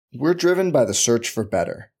We're driven by the search for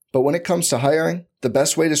better. But when it comes to hiring, the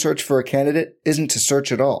best way to search for a candidate isn't to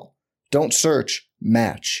search at all. Don't search,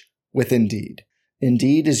 match with Indeed.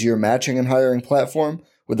 Indeed is your matching and hiring platform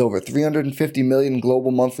with over 350 million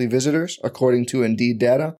global monthly visitors, according to Indeed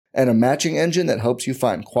data, and a matching engine that helps you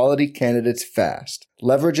find quality candidates fast.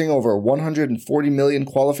 Leveraging over 140 million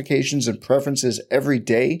qualifications and preferences every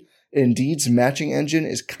day, Indeed's matching engine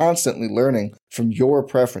is constantly learning from your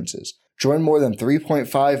preferences. Join more than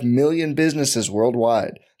 3.5 million businesses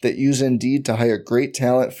worldwide that use Indeed to hire great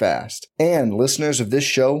talent fast. And listeners of this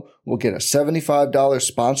show will get a $75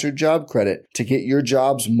 sponsored job credit to get your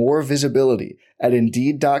jobs more visibility at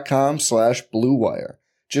Indeed.com/Blue Wire.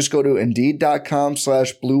 Just go to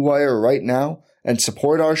Indeed.com/Blue Wire right now and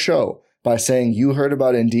support our show by saying you heard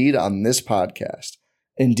about Indeed on this podcast.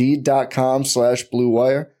 Indeed.com/Blue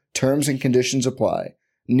Wire. Terms and conditions apply.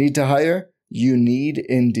 Need to hire? You need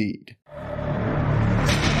Indeed.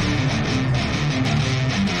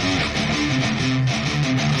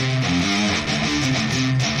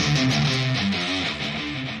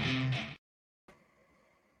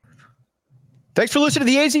 Thanks for listening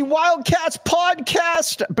to the AZ Wildcats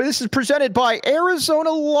podcast. This is presented by Arizona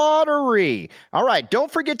Lottery. All right, don't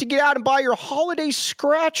forget to get out and buy your holiday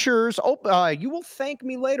scratchers. You will thank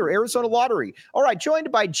me later. Arizona Lottery. All right,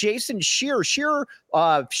 joined by Jason Shearer. Shearer,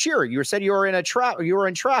 you said you were in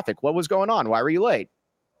traffic. What was going on? Why were you late?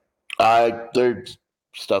 There's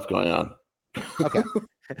stuff going on. Okay.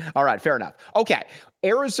 All right, fair enough. Okay,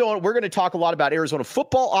 Arizona, we're going to talk a lot about Arizona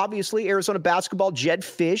football, obviously, Arizona basketball, Jedd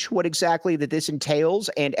Fisch, what exactly that this entails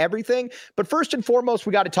and everything. But first and foremost,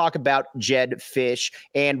 we got to talk about Jedd Fisch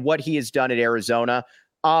and what he has done at Arizona.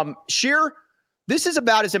 Sheer, this is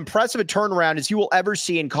about as impressive a turnaround as you will ever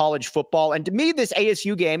see in college football. And to me, this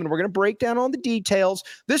ASU game, and we're going to break down all the details,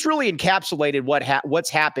 this really encapsulated what's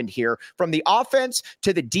happened here, from the offense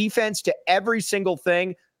to the defense to every single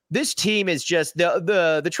thing. This team is just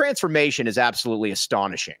the transformation is absolutely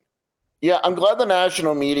astonishing. Yeah, I'm glad the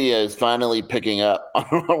national media is finally picking up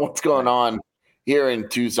on what's going on here in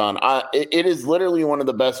Tucson. It is literally one of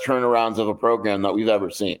the best turnarounds of a program that we've ever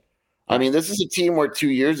seen. I mean, this is a team where 2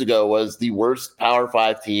 years ago was the worst Power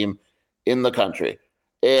 5 team in the country.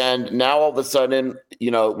 And now all of a sudden,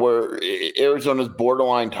 where Arizona's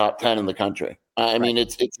borderline top 10 in the country. I mean,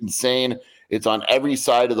 it's insane. It's on every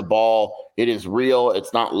side of the ball. It is real.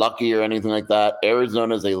 It's not lucky or anything like that.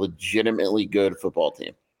 Arizona is a legitimately good football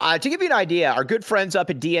team. To give you an idea, our good friends up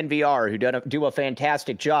at DNVR, who do a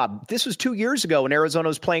fantastic job, this was 2 years ago when Arizona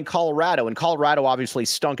was playing Colorado, and Colorado obviously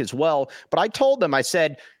stunk as well. But I told them, they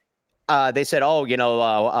said,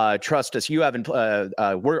 trust us, you haven't,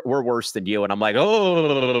 we're worse than you. And I'm like,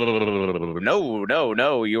 oh,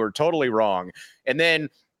 no, you were totally wrong. And then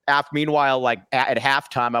meanwhile, like at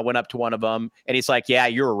halftime, I went up to one of them and he's like, yeah,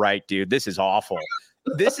 you're right, dude. This is awful.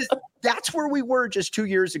 That's where we were just 2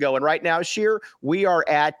 years ago. And right now, Sheer, we're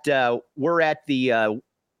at a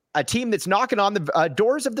team that's knocking on the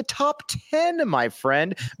doors of the top 10, my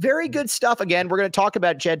friend. Very good stuff. Again, we're going to talk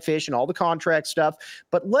about Jedd Fisch and all the contract stuff,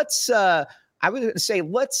 but let's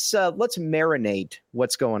marinate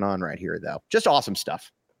what's going on right here, though. Just awesome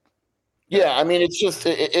stuff. Yeah, I mean, it's just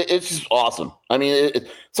awesome. I mean,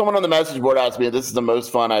 someone on the message board asked me, this is the most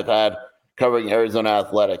fun I've had covering Arizona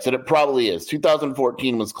athletics, and it probably is.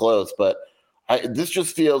 2014 was close, but this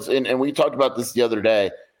just feels, and we talked about this the other day,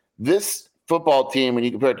 this football team, when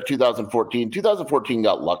you compare it to 2014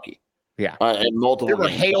 got lucky. Yeah. And multiple. There were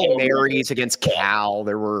Hail Marys against Cal.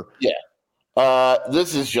 There were. Yeah.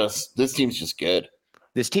 This team's just good.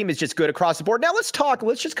 This team is just good across the board. Now let's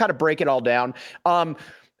just kind of break it all down.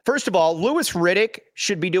 First of all, Louis Riddick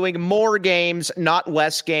should be doing more games, not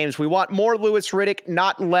less games. We want more Louis Riddick,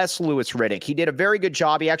 not less Louis Riddick. He did a very good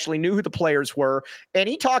job. He actually knew who the players were, and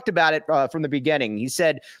he talked about it from the beginning. He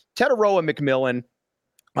said Teteroa McMillan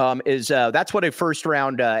that's what a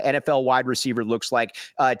first-round NFL wide receiver looks like.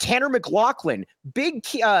 Tanner McLaughlin, big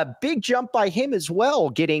jump by him as well,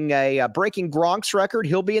 getting breaking Gronk's record.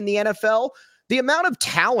 He'll be in the NFL. The amount of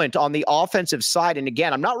talent on the offensive side, and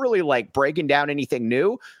again, I'm not really like breaking down anything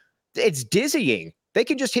new. It's dizzying. They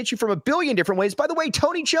can just hit you from a billion different ways. By the way,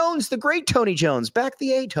 Tony Jones, the great Tony Jones, back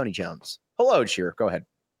the A, Tony Jones. Hello, Sheer. Go ahead.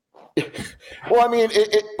 Well, I mean,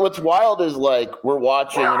 what's wild is like we're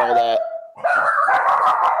watching and all that.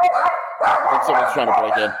 I think someone's trying to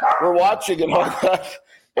break in. We're watching and all that,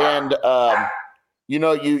 and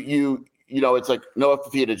it's like Noah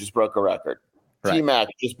Fafita just broke a record. Right. T-Mac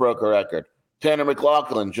just broke a record. Tanner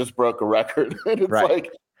McLaughlin just broke a record. And it's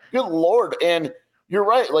like, good Lord. And you're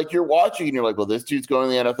right. Like, you're watching and you're like, well, this dude's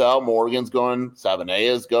going to the NFL. Morgan's going. 7A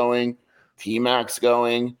is going. T-Mac's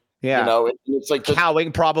going. Yeah. You know, it's like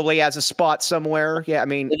Cowing probably has a spot somewhere. Yeah, I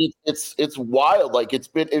mean, it's wild. Like it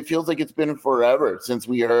feels like it's been forever since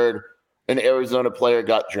we heard an Arizona player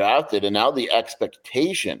got drafted, and now the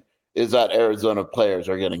expectation is that Arizona players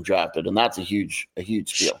are getting drafted, and that's a huge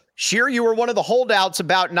deal. Sheer, you were one of the holdouts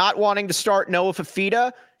about not wanting to start Noah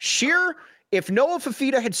Fifita. Sheer, if Noah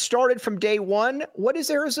Fifita had started from day one, what is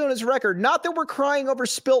Arizona's record? Not that we're crying over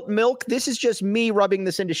spilt milk. This is just me rubbing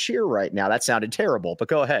this into Sheer right now. That sounded terrible, but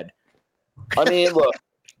go ahead. I mean, look,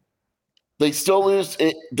 they still lose.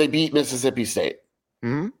 They beat Mississippi State.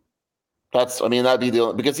 Mm-hmm. That'd be the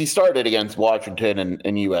only, because he started against Washington and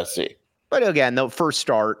USC. But again, the first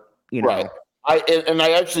start, you know. Right.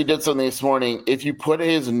 I actually did something this morning. If you put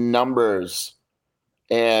his numbers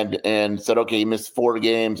and said, okay, he missed 4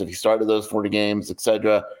 games, if he started those 40 games,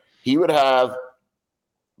 etc., he would have,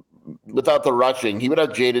 without the rushing, he would have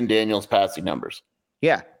Jaden Daniels passing numbers.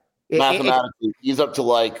 Yeah. Mathematically, he's up to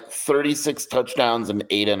like 36 touchdowns and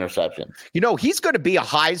 8 interceptions. You know, he's going to be a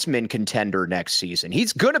Heisman contender next season.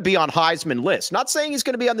 He's going to be on Heisman list. Not saying he's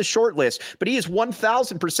going to be on the short list, but he is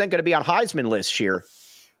 1,000% going to be on Heisman list, Sheer.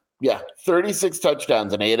 Yeah, 36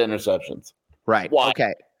 touchdowns and 8 interceptions. Right. Why?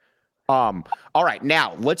 Okay. All right.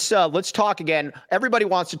 Now let's talk again. Everybody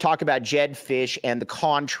wants to talk about Jedd Fisch and the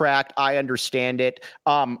contract. I understand it.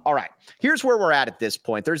 All right. Here's where we're at this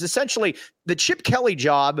point. There's essentially the Chip Kelly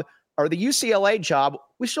job or the UCLA job.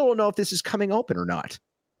 We still don't know if this is coming open or not.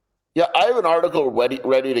 Yeah, I have an article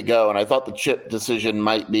ready to go, and I thought the Chip decision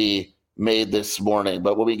might be made this morning.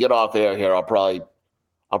 But when we get off air here, I'll probably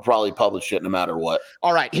publish it no matter what.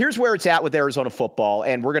 All right, here's where it's at with Arizona football,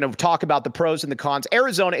 and we're going to talk about the pros and the cons.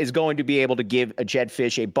 Arizona is going to be able to give a Jedd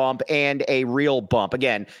Fisch a bump and a real bump.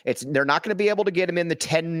 Again, they're not going to be able to get him in the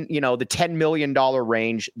 $10 million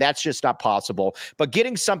range. That's just not possible. But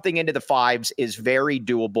getting something into the 5s is very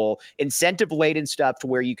doable. Incentive laden stuff to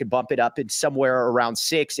where you could bump it up in somewhere around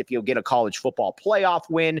 6 if you'll get a college football playoff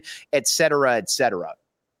win, et cetera, et cetera.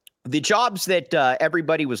 The jobs that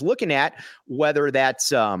everybody was looking at, whether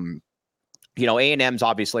that's, A&M's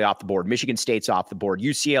obviously off the board, Michigan State's off the board,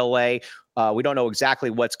 UCLA, we don't know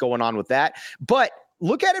exactly what's going on with that. But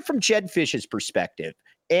look at it from Jedd Fisch's perspective.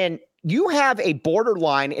 And you have a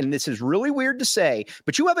borderline, and this is really weird to say,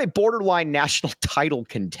 but you have a borderline national title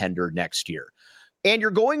contender next year. And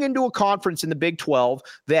you're going into a conference in the Big 12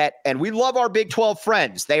 and we love our Big 12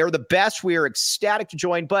 friends. They are the best. We are ecstatic to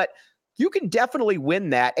join, but you can definitely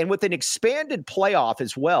win that. And with an expanded playoff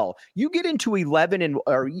as well, you get into 11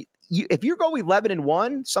 if you go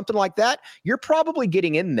 11-1, something like that, you're probably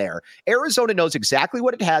getting in there. Arizona knows exactly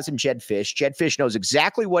what it has in Jedd Fisch. Jedd Fisch knows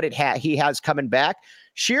exactly what he has coming back.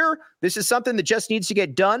 Sheer, this is something that just needs to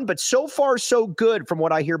get done, but so far so good from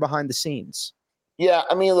what I hear behind the scenes. Yeah,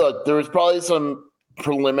 I mean, look, there was probably some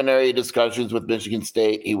preliminary discussions with Michigan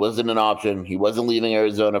State. He wasn't an option. He wasn't leaving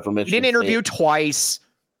Arizona for Michigan State. He didn't interview twice.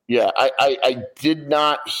 Yeah, I did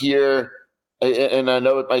not hear, and I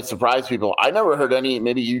know it might surprise people. I never heard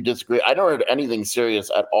maybe you disagree. I never heard anything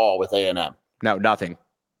serious at all with A&M. No, nothing.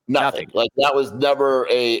 Like that was never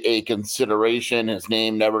a consideration. His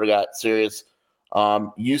name never got serious.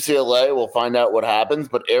 UCLA, we'll find out what happens,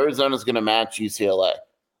 but Arizona's going to match UCLA.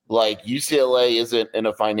 Like UCLA isn't in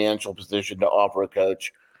a financial position to offer a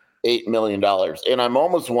coach $8 million. And I'm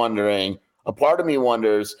almost wondering, a part of me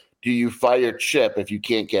wonders, do you fire Chip if you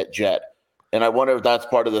can't get Jedd? And I wonder if that's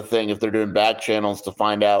part of the thing, if they're doing back channels to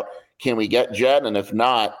find out, can we get Jedd? And if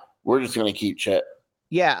not, we're just going to keep Chip.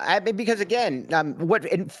 Yeah, because again,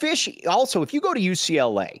 Fisch also, if you go to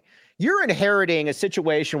UCLA, you're inheriting a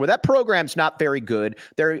situation where that program's not very good.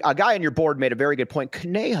 A guy on your board made a very good point.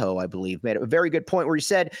 Conejo, I believe, made a very good point where he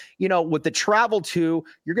said, with the travel to,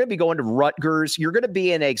 you're going to be going to Rutgers. You're going to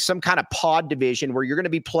be in some kind of pod division where you're going to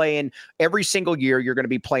be playing every single year. You're going to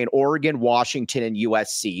be playing Oregon, Washington, and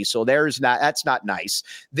USC. So that's not nice.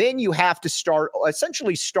 Then you have to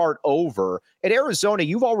essentially start over. At Arizona,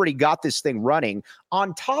 you've already got this thing running.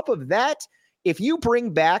 On top of that, if you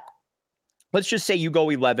bring back, let's just say you go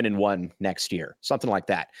 11-1 next year, something like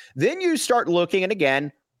that. Then you start looking, and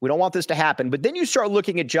again, we don't want this to happen, but then you start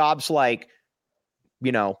looking at jobs like,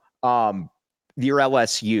 your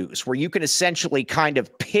LSUs, where you can essentially kind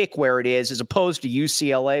of pick where it is as opposed to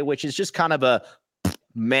UCLA, which is just kind of a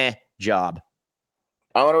meh job.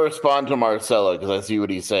 I want to respond to Marcelo because I see what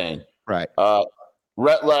he's saying. Right.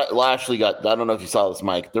 Rhett Lashley got, I don't know if you saw this,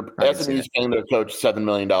 Mike. SMU's paying their coach $7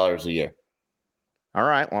 million a year. All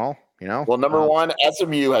right, well. Well, number one,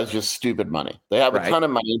 SMU has just stupid money. They have a ton of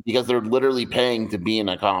money because they're literally paying to be in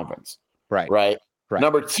a conference. Right.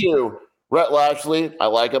 Number two, Rhett Lashley, I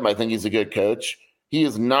like him. I think he's a good coach. He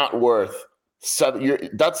is not worth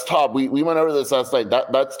That's top. We went over this last night.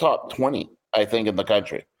 That's top 20, I think, in the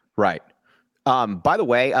country. Right. By the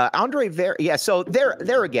way, Andre Ver, so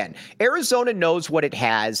there again, Arizona knows what it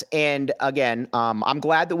has. And again, I'm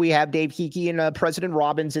glad that we have Dave Hickey and President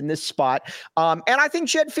Robbins in this spot. And I think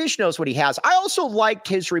Jedd Fisch knows what he has. I also liked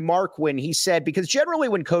his remark when he said, because generally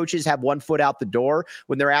when coaches have one foot out the door,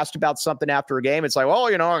 when they're asked about something after a game, it's like, well,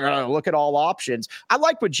 I'm going to look at all options. I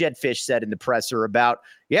like what Jedd Fisch said in the presser about,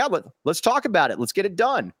 let's talk about it. Let's get it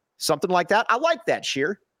done. Something like that. I like that,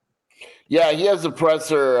 Sheer. Yeah, he has a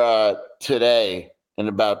presser today in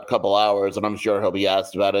about a couple hours, and I'm sure he'll be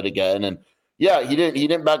asked about it again. And yeah, he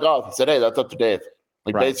didn't back off. He said, "Hey, that's up to Dave."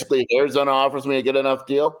 Basically, if Arizona offers me a good enough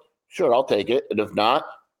deal, sure, I'll take it. And if not,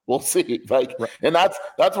 we'll see. And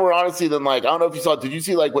that's where honestly, then I don't know if you saw. Did you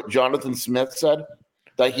see what Jonathan Smith said?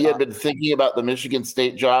 That he had been thinking about the Michigan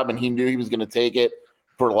State job, and he knew he was going to take it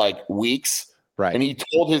for weeks. Right. And he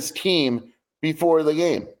told his team before the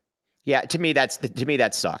game. Yeah, to me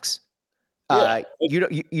that sucks. Yeah,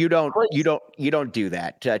 you don't do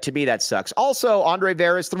that. To me, that sucks. Also, Andre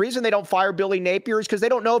Veras, the reason they don't fire Billy Napier is because they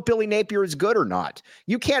don't know if Billy Napier is good or not.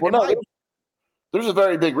 You can't. There's a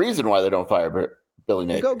very big reason why they don't fire Billy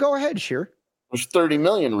Napier. Go ahead, Sheer. There's 30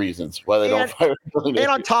 million reasons why they don't fire Billy Napier.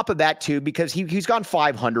 And on top of that, too, because he's gone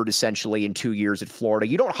 500 essentially in 2 years at Florida.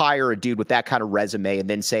 You don't hire a dude with that kind of resume and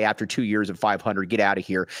then say after 2 years at 500, get out of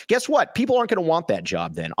here. Guess what? People aren't going to want that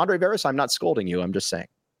job then. Andre Veras, I'm not scolding you. I'm just saying.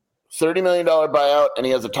 $30 million buyout, and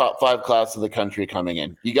he has a top 5 class of the country coming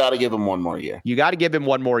in. You got to give him one more year.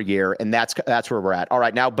 And that's where we're at. All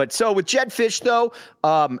right, now, so with Jedd Fisch though,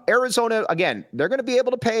 Arizona again, they're going to be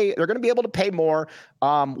able to pay. They're going to be able to pay more.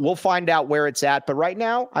 We'll find out where it's at, but right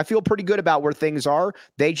now, I feel pretty good about where things are.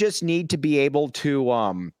 They just need to be able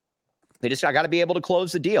to. I got to be able to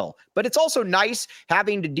close the deal. But it's also nice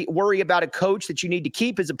having to worry about a coach that you need to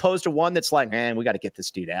keep as opposed to one that's like, man, we got to get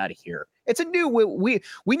this dude out of here. It's a new we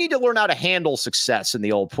need to learn how to handle success in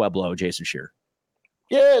the old Pueblo, Jason Shear.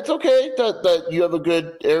 Yeah, it's okay that you have a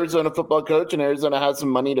good Arizona football coach and Arizona has some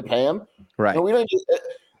money to pay him. Right. And we don't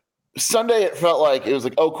Sunday, it felt like it was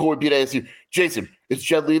like, oh, cool, we beat ASU. Jason, is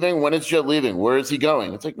Jedd leaving? When is Jedd leaving? Where is he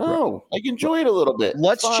going? It's like, no, enjoy it a a bit.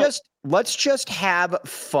 Let's just have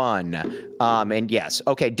fun. And yes,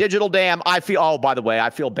 okay, Digital Dam. I feel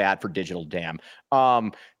bad for Digital Dam. I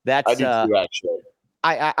do too, actually.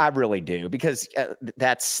 I really do because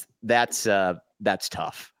that's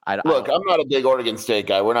tough. Look, I'm not a big Oregon State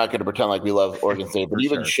guy. We're not going to pretend like we love Oregon State, but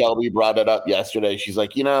even Shelby brought it up yesterday. She's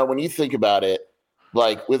like, when you think about it,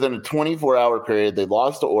 within a 24-hour period, they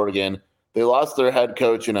lost to Oregon. They lost their head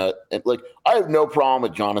coach I have no problem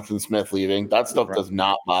with Jonathan Smith leaving. That stuff does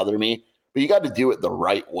not bother me, but you got to do it the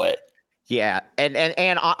right way. Yeah. And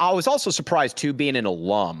I was also surprised too, being an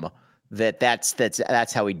alum, that's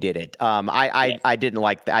how he did it. I didn't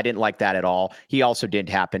like that. I didn't like that at all. They also didn't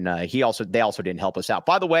help us out.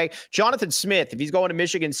 By the way, Jonathan Smith, if he's going to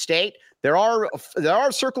Michigan State, there are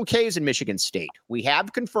Circle K's in Michigan State. We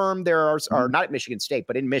have confirmed there are not at Michigan State,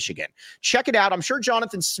 but in Michigan. Check it out. I'm sure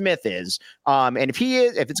Jonathan Smith is. And if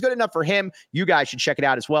it's good enough for him, you guys should check it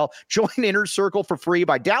out as well. Join Inner Circle for free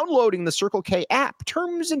by downloading the Circle K app.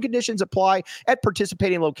 Terms and conditions apply at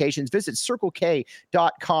participating locations. Visit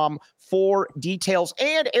circlek.com for details.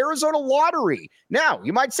 And Arizona Lottery. Now,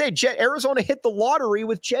 you might say Arizona hit the lottery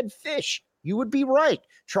with Jedd Fisch. You would be right.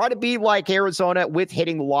 Try to be like Arizona with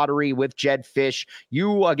hitting the lottery with Jedd Fisch.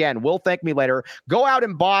 You, again, will thank me later. Go out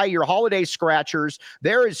and buy your holiday scratchers.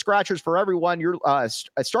 There is scratchers for everyone. It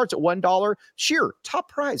starts at $1. Sheer, top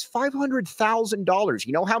prize, $500,000.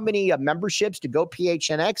 You know how many memberships to Go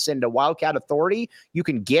PHNX and to Wildcat Authority you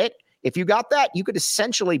can get? If you got that, you could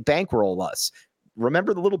essentially bankroll us.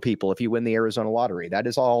 Remember the little people if you win the Arizona lottery. That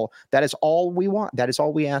is all we want. That is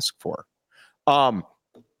all we ask for.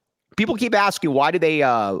 People keep asking why do they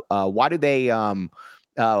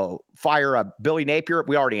fire Billy Napier?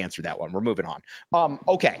 We already answered that one. We're moving on.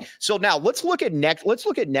 Okay, so now let's look at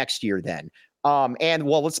next year then.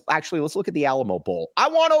 Let's look at the Alamo Bowl. I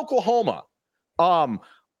want Oklahoma.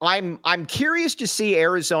 I'm curious to see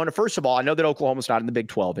Arizona. First of all, I know that Oklahoma's not in the Big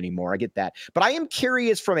 12 anymore. I get that. But I am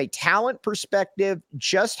curious from a talent perspective,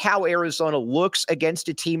 just how Arizona looks against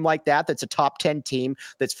a team like that. That's a top 10 team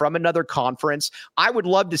that's from another conference. I would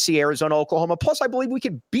love to see Arizona, Oklahoma. Plus, I believe we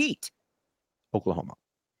could beat Oklahoma.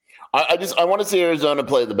 I want to see Arizona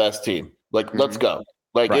play the best team. Let's go.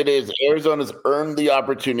 It is Arizona's earned the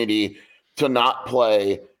opportunity to not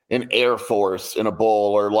play an Air Force in a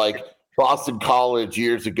bowl or Boston College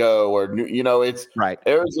years ago, or it's right.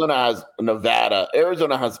 Arizona has Nevada.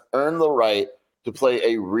 Arizona has earned the right to play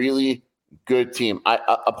a really good team.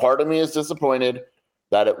 A part of me is disappointed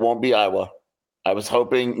that it won't be Iowa. I was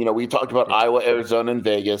hoping, we talked about Iowa, Arizona, and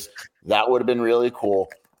Vegas. That would have been really cool.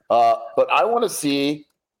 But I want to see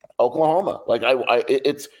Oklahoma.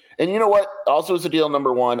 And you know what? Also, as a deal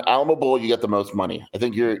number one, Alamo Bowl, you get the most money. I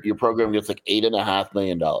think your program gets like $8.5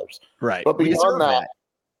 million. Right. But beyond that,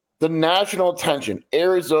 the national attention,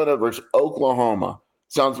 Arizona versus Oklahoma,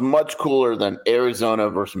 sounds much cooler than Arizona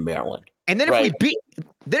versus Maryland. And then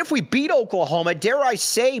if we beat Oklahoma, dare I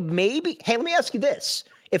say maybe? Hey, let me ask you this: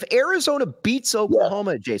 if Arizona beats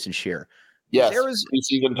Oklahoma, Jason Scheer, yes,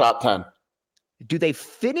 preseason top 10. Do they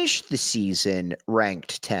finish the season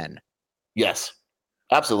ranked 10? Yes.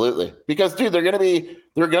 Absolutely. Because dude, they're gonna be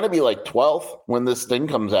like 12th when this thing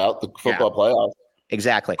comes out, the football playoffs.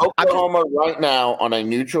 Exactly. Oklahoma right now on a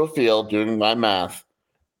neutral field, doing my math,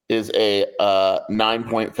 is a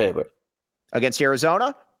 9-point favorite. Against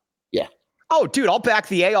Arizona? Yeah. Oh, dude, I'll back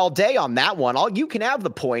the A all day on that one. You can have the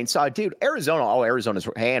points. Dude, Arizona's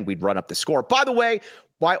hand, we'd run up the score. By the way,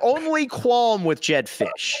 my only qualm with Jedd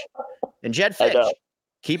Fisch. And Jedd Fisch,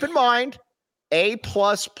 keep in mind, A++++++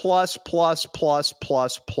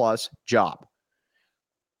 job.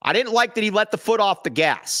 I didn't like that he let the foot off the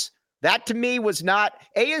gas. That to me was not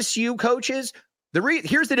ASU coaches.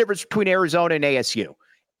 Here's the difference between Arizona and ASU.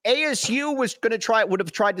 ASU would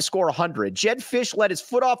have tried to score 100. Jedd Fisch let his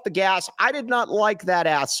foot off the gas. I did not like that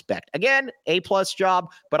aspect. Again, A+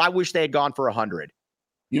 job, but I wish they had gone for 100.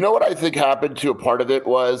 You know what I think happened to a part of it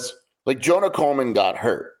was like Jonah Coleman got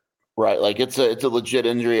hurt, right? Like it's a legit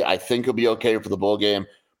injury. I think he'll be okay for the bowl game,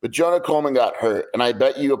 but Jonah Coleman got hurt. And I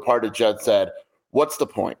bet you a part of Jedd said, what's the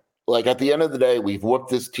point? Like at the end of the day, we've whooped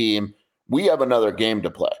this team. We have another game to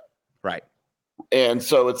play. Right. And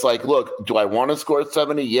so it's like, look, do I want to score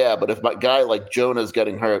 70? Yeah. But if my guy like Jonah's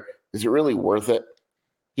getting hurt, is it really worth it?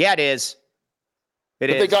 Yeah, it is. But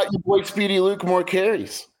they got your boy Speedy Luke more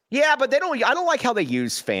carries. Yeah, but I don't like how they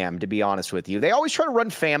use Fam, to be honest with you. They always try to run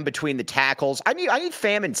Fam between the tackles. I need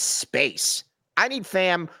Fam in space. I need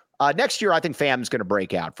Fam. Next year, I think Fam's going to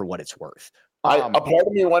break out for what it's worth. A part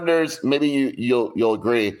of me wonders, maybe you'll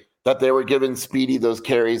agree, that they were giving Speedy those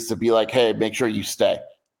carries to be like, hey, make sure you stay.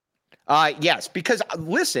 Yes, because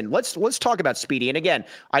listen, let's talk about Speedy. And again,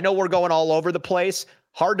 I know we're going all over the place.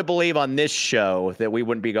 Hard to believe on this show that we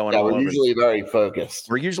wouldn't be going all over. We're usually very focused.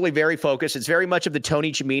 We're usually very focused. It's very much of the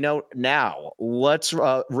Tony Cimino. Now, let's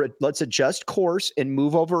adjust course and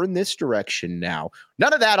move over in this direction now.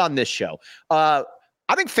 None of that on this show. I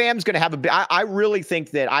think Fam's going to have I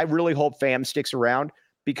really hope Fam sticks around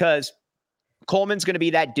because Coleman's going to be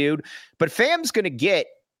that dude. But Fam's going to get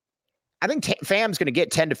Fam's going to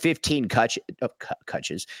get 10 to 15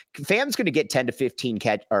 touches. Fam's going to get 10 to 15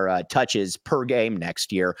 touches per game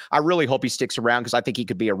next year. I really hope he sticks around because I think he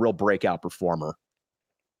could be a real breakout performer.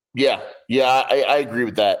 Yeah, I agree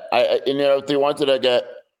with that. If they wanted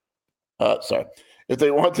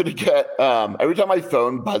to get, every time my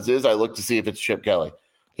phone buzzes, I look to see if it's Chip Kelly.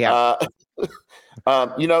 Yeah.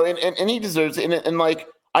 And he deserves it. And like,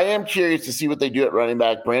 I am curious to see what they do at running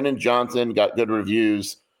back. Brandon Johnson got good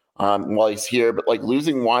reviews while he's here, but like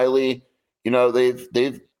losing Wiley,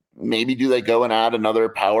 they've maybe do they go and add another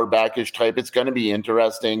power back-ish type? It's going to be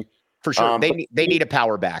interesting. For sure. They need a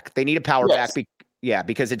power back. They need a power back.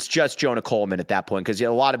 Because it's just Jonah Coleman at that point, because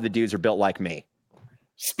a lot of the dudes are built like me.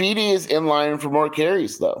 Speedy is in line for more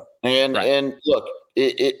carries though. And look,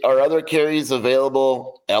 are other carries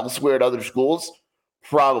available elsewhere at other schools?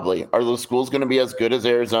 Probably. Are those schools going to be as good as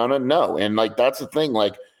Arizona? No. And like, that's the thing.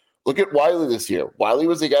 Like, look at Wiley this year. Wiley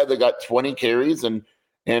was the guy that got 20 carries and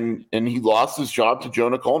he lost his job to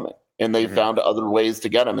Jonah Coleman, and they found other ways to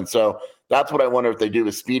get him. And so that's what I wonder if they do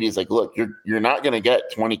with Speedy. Is like, look, you're not going to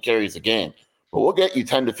get 20 carries a game, but we'll get you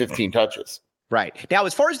 10 to 15 touches. Right. Now,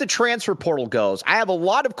 as far as the transfer portal goes, I have a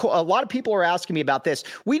lot of people are asking me about this.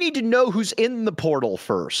 We need to know who's in the portal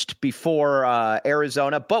first before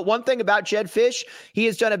Arizona. But one thing about Jedd Fisch, he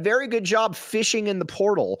has done a very good job fishing in the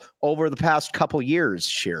portal over the past couple years.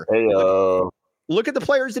 Sheer. Look at the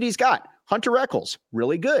players that he's got. Hunter Eccles,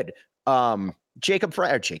 really good. Jacob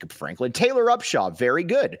Franklin, Taylor Upshaw, very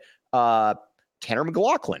good. Tanner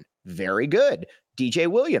McLaughlin, very good. DJ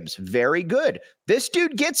Williams, very good. This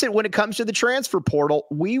dude gets it when it comes to the transfer portal.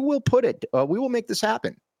 We will make this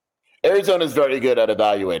happen. Arizona is very good at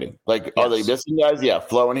evaluating. Like, are they missing guys? Yeah,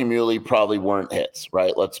 Flo and Humuli probably weren't hits,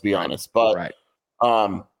 right? Let's be honest. But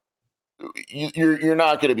you're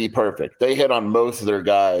not going to be perfect. They hit on most of their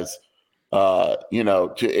guys, in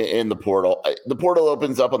the portal. The portal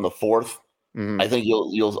opens up on the 4th. I think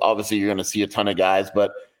you'll obviously you're going to see a ton of guys,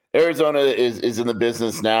 but Arizona is in the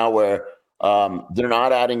business now where they're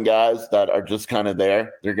not adding guys that are just kind of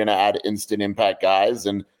there. They're going to add instant impact guys,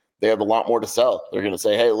 and they have a lot more to sell. They're going to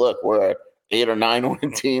say, hey, look, we're 8 or 9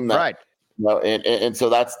 win team. That, right. And so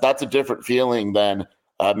that's a different feeling than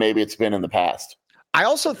maybe it's been in the past. I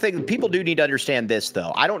also think people do need to understand this,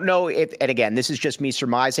 though. I don't know if, and again, this is just me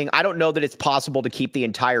surmising, I don't know that it's possible to keep the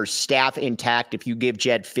entire staff intact if you give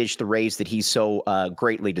Jedd Fisch the raise that he so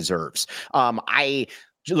greatly deserves.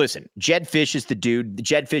 Listen, Jedd Fisch is the dude.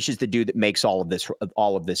 Jedd Fisch is the dude that makes all of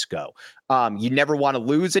this go. You never want to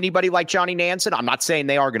lose anybody like Johnny Nansen. I'm not saying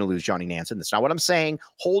they are going to lose Johnny Nansen. That's not what I'm saying.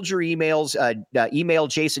 Hold your emails. Email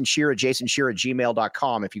Jason Shearer,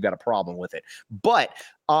 jasonshearer@gmail.com if you got a problem with it. But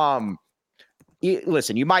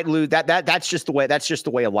listen, you might lose that's just the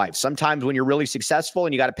way of life. Sometimes when you're really successful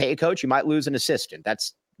and you got to pay a coach, you might lose an assistant.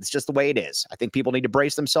 It's just the way it is. I think people need to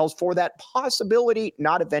brace themselves for that possibility,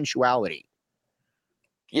 not eventuality.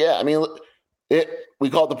 Yeah, I mean, we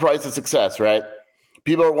call it the price of success, right?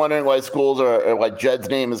 People are wondering why schools or why Jedd's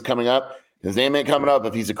name is coming up. His name ain't coming up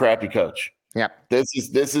if he's a crappy coach. Yeah, this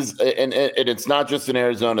is, and it's not just an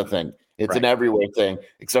Arizona thing. It's an everywhere thing,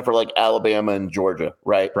 except for like Alabama and Georgia,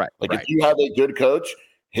 right? Right. Like if you have a good coach,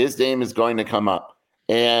 his name is going to come up.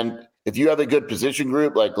 And if you have a good position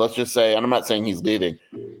group, like let's just say, and I'm not saying he's leaving.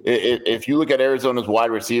 If you look at Arizona's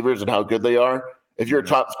wide receivers and how good they are, if you're a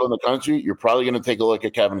top school in the country, you're probably going to take a look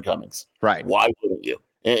at Kevin Cummings. Right. Why wouldn't you?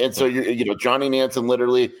 And so Johnny Nansen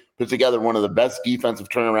literally put together one of the best defensive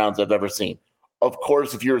turnarounds I've ever seen. Of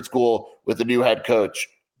course, if you're at school with a new head coach,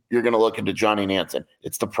 you're going to look into Johnny Nansen.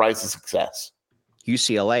 It's the price of success.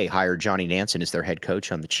 UCLA hired Johnny Nansen as their head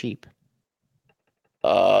coach on the cheap.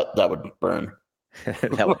 That would burn.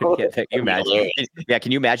 That would, can you imagine? Yeah,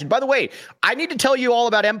 can you imagine? By the way, I need to tell you all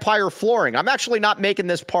about Empire Flooring. I'm actually not making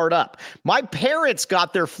this part up. My parents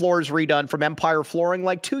got their floors redone from Empire Flooring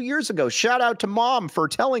like 2 years ago. Shout out to Mom for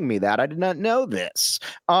telling me that. I did not know this.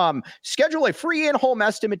 Schedule a free in-home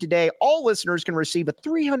estimate today. All listeners can receive a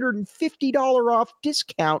 $350 off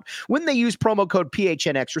discount when they use promo code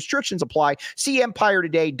PHNX. Restrictions apply. See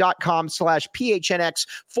empiretoday.com/PHNX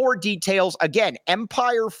for details. Again,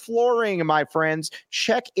 Empire Flooring, my friends.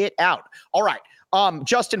 Check it out. All right.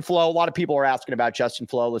 Justin Flo. A lot of people are asking about Justin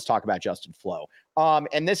Flo. Let's talk about Justin Flo.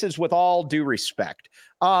 And this is with all due respect.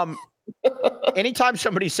 Anytime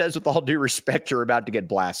somebody says with all due respect, you're about to get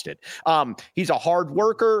blasted. He's a hard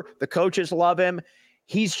worker. The coaches love him.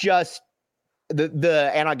 He's just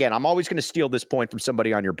and again, I'm always going to steal this point from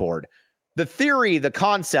somebody on your board. The theory, the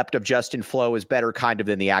concept of Justin Flo is better kind of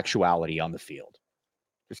than the actuality on the field.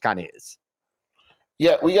 Just kind of is.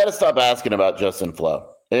 Yeah, we got to stop asking about Justin Flo.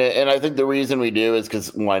 And I think the reason we do is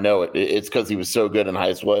because, well, I know it's because he was so good in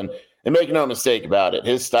high school. And make no mistake about it,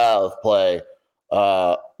 his style of play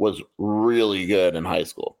was really good in high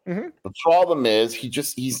school. Mm-hmm. The problem is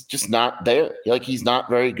he's just not there. Like, he's not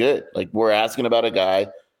very good. Like, we're asking about a guy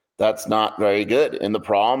that's not very good. And the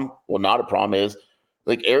problem, well, not a problem, is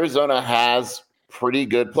like Arizona has pretty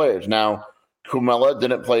good players. Now, Kumela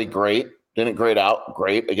didn't play great, didn't grade out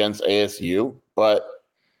great against ASU. But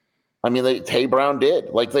I mean, Tay Brown did.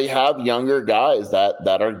 Like, they have younger guys that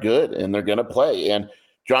are good and they're going to play. And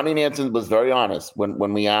Johnny Nansen was very honest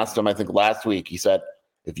when we asked him. I think last week he said,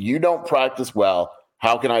 "If you don't practice well,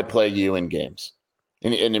 how can I play you in games?"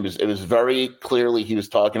 And it was very clearly he was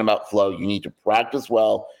talking about flow. You need to practice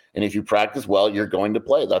well, and if you practice well, you're going to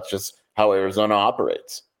play. That's just how Arizona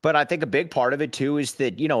operates. But I think a big part of it, too, is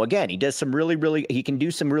that, again, he does some he can do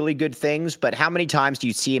some really good things. But how many times do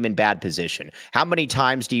you see him in bad position? How many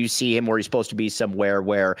times do you see him where he's supposed to be somewhere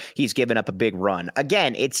where he's given up a big run?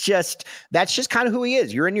 Again, that's just kind of who he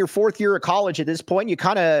is. You're in your fourth year of college at this point. You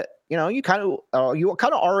kind of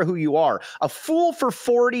are who you are. A fool for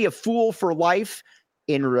 40, a fool for life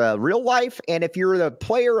in real life. And if you're the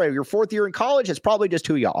player or your fourth year in college, it's probably just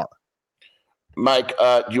who you are. Mike,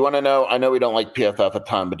 do you want to know? I know we don't like PFF a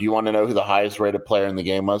ton, but do you want to know who the highest rated player in the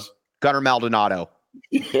game was? Gunnar Maldonado.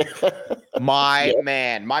 My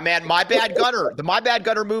bad Gunnar. The my bad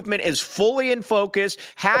Gunnar movement is fully in focus.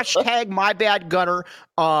 Hashtag my bad Gunnar.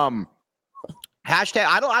 Hashtag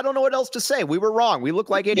I don't know what else to say. We were wrong. We look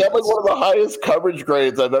like idiots. Yeah, like one of the highest coverage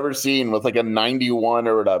grades I've ever seen with like a 91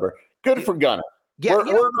 or whatever. Good for Gunnar. Yeah,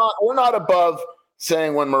 we're not above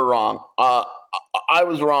saying when we're wrong. I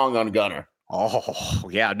was wrong on Gunnar. Oh,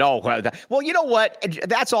 yeah, no. Well, you know what?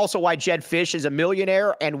 That's also why Jedd Fisch is a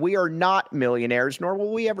millionaire, and we are not millionaires, nor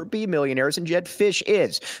will we ever be millionaires, and Jedd Fisch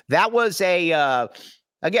is. That was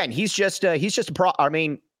again, he's just a I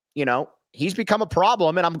mean, he's become a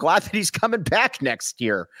problem, and I'm glad that he's coming back next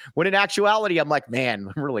year. When in actuality, I'm like,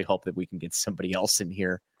 man, I really hope that we can get somebody else in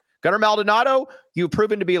here. Gunnar Maldonado, you've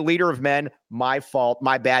proven to be a leader of men. My fault,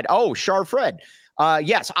 my bad. Oh, Char Fred.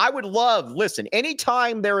 Yes, I would listen,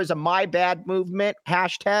 anytime there is a my bad movement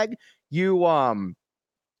hashtag, you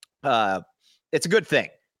it's a good thing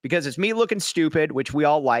because it's me looking stupid, which we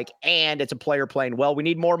all like, and it's a player playing well. We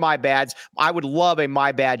need more my bads. I would love a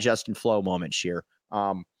my bad Justin Flo moment, Sheer.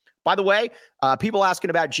 By the way, people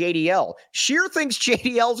asking about JDL. Sheer thinks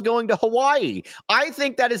JDL is going to Hawaii. I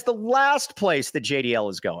think that is the last place that JDL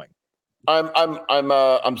is going.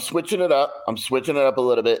 I'm switching it up. I'm switching it up a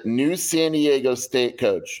little bit. New San Diego State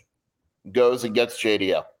coach goes and gets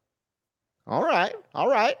JDL. All right.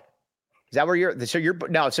 Is that where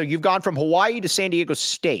so you've gone from Hawaii to San Diego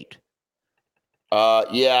State.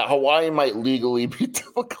 Yeah, Hawaii might legally be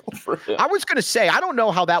difficult for him. I was going to say, I don't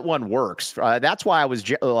know how that one works. That's why I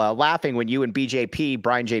was laughing when you and BJP,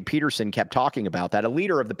 Brian J. Peterson, kept talking about that. A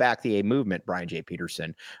leader of the Back the A movement, Brian J.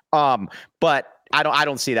 Peterson. But I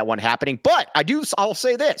don't see that one happening. But I'll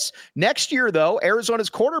say this. Next year, though, Arizona's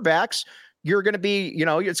quarterbacks, you're going to be,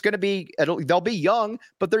 they'll be young,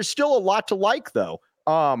 but there's still a lot to like, though.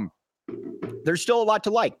 There's still a lot to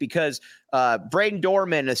like because Braden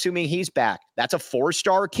Dorman, assuming he's back, that's a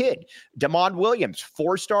 4-star kid. Damon Williams,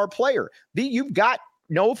 4-star player. You've got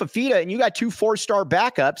Noah Fafita and you got 2 4-star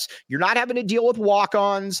backups. You're not having to deal with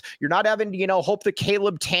walk-ons. You're not having to, hope that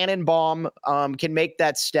Caleb Tannenbaum can make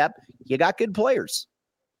that step. You got good players.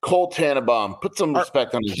 Cole Tannenbaum. Put some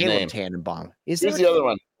respect on his Caleb name. Tannenbaum. Who's the other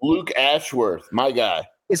one? Luke Ashworth, my guy.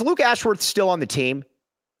 Is Luke Ashworth still on the team?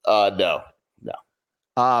 No.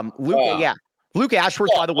 Luke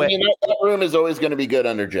Ashworth, by the way. That room is always going to be good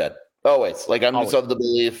under Jedd. Always. Like, I'm just of the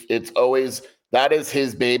belief it's always, that is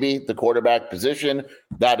his baby, the quarterback position.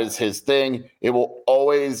 That is his thing. It will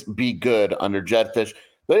always be good under Jedd Fisch.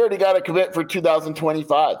 They already got to commit for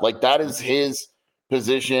 2025. Like, that is his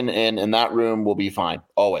position, and that room will be fine.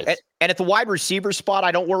 Always. And at the wide receiver spot,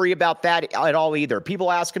 I don't worry about that at all either.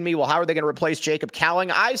 People asking me, well, how are they going to replace Jacob Cowling?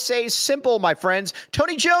 I say simple, my friends.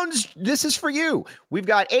 Tony Jones, this is for you. We've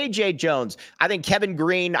got A.J. Jones. I think Kevin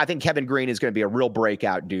Green is going to be a real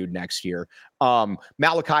breakout dude next year.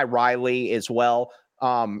 Malachi Riley as well.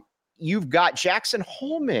 You've got Jackson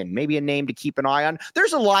Holman, maybe a name to keep an eye on.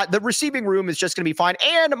 There's a lot. The receiving room is just going to be fine.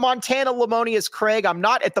 And Montana Lamonius Craig. I'm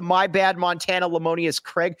not at the my bad Montana Lamonius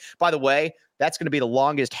Craig. By the way, that's going to be the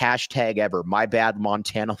longest hashtag ever. My bad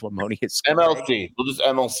Montana Lamonius Craig. MLC. We'll just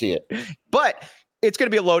MLC it. But it's going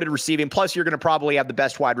to be a loaded receiving. Plus, you're going to probably have the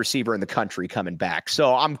best wide receiver in the country coming back.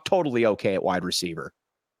 So I'm totally okay at wide receiver.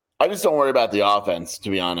 I just don't worry about the offense,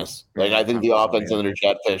 to be honest. Like, I think the offense under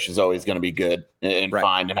Jedd Fisch is always going to be good and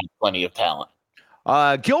fine and have plenty of talent.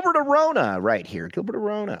 Gilbert Arona right here. Gilbert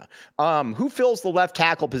Arona. Who fills the left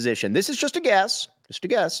tackle position? This is just a guess.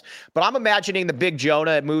 But I'm imagining the big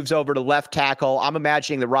Jonah moves over to left tackle. I'm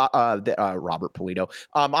imagining the Robert Polito.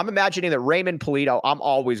 I'm imagining that Raymond Polito. I'm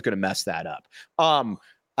always going to mess that up.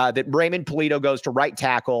 That Raymond Polito goes to right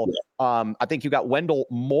tackle. I think you got Wendell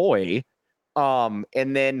Moy. And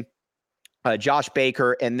then Josh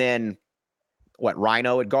Baker, and then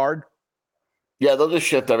Rhino at guard? Yeah, they'll just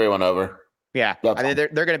shift everyone over. Yeah, I mean, they're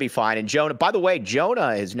going to be fine. And Jonah, by the way,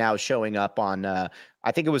 Jonah is now showing up on, I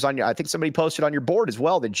think somebody posted on your board as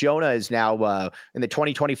well that Jonah is now in the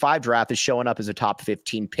 2025 draft is showing up as a top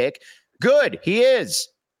 15 pick. Good, he is.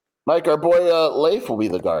 Mike, our boy Leif will be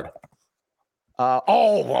the guard.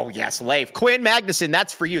 Yes, Leif. Quinn Magnuson,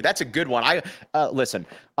 that's for you. That's a good one. Listen,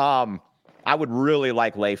 I would really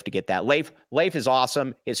like Leif to get that. Leif is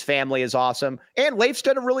awesome. His family is awesome. And Leif's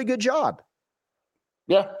done a really good job.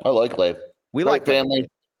 Yeah, I like Leif. We like family.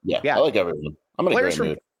 Yeah, I like everyone. I'm in a great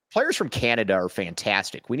mood. Players from Canada are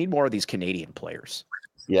fantastic. We need more of these Canadian players.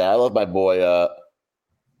 Yeah, I love my boy. I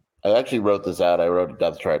actually wrote this out. I wrote a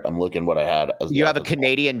depth chart. I'm looking what I had. You have a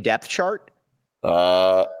Canadian depth chart?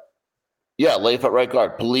 Yeah, Leif at right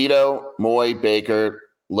guard. Polito, Moy, Baker,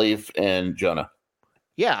 Leif, and Jonah.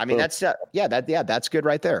 Yeah, I mean, that's good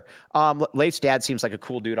right there. Leif's dad seems like a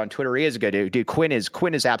cool dude on Twitter. He is a good dude. Quinn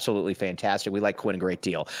is absolutely fantastic. We like Quinn a great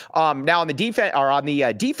deal. Now on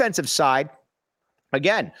the defensive side,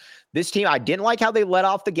 again, this team, I didn't like how they let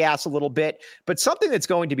off the gas a little bit, but something that's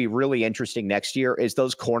going to be really interesting next year is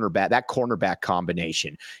that cornerback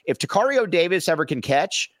combination. If Takario Davis ever can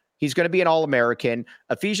catch, he's going to be an All-American.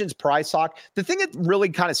 Ephesians Prysock. The thing that really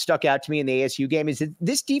kind of stuck out to me in the ASU game is that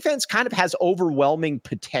this defense kind of has overwhelming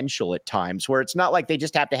potential at times, where it's not like they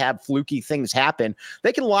just have to have fluky things happen.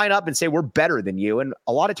 They can line up and say, we're better than you, and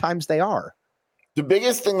a lot of times they are. The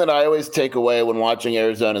biggest thing that I always take away when watching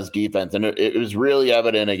Arizona's defense, and it was really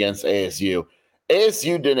evident against ASU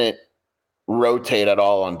didn't rotate at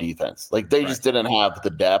all on defense. Like, they just didn't have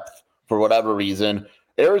the depth for whatever reason.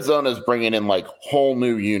 Arizona's bringing in like whole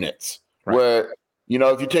new units where,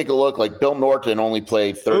 if you take a look, like Bill Norton only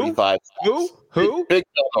played 35. Who? Big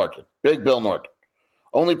Bill Norton.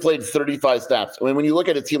 only played 35 snaps. I mean, when you look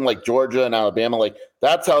at a team like Georgia and Alabama, like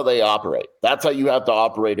that's how they operate. That's how you have to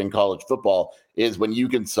operate in college football is when you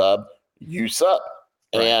can sub, you sub.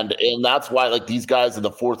 Right. And that's why like these guys in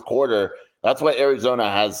the fourth quarter, that's why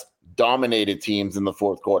Arizona has dominated teams in the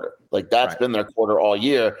fourth quarter. Like that's been their quarter all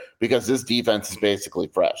year because this defense is basically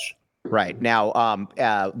fresh. Right. Now,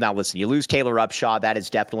 listen, you lose Taylor Upshaw. That is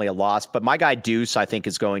definitely a loss. But my guy Deuce, I think,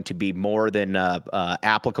 is going to be more than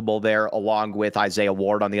applicable there, along with Isaiah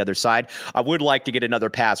Ward on the other side. I would like to get another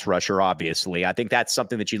pass rusher, obviously. I think that's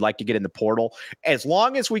something that you'd like to get in the portal. As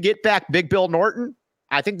long as we get back Big Bill Norton,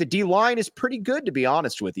 I think the D-line is pretty good, to be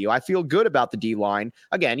honest with you. I feel good about the D-line.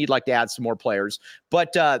 Again, you'd like to add some more players.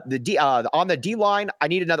 But on the D-line,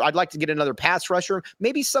 I'd like to get another pass rusher.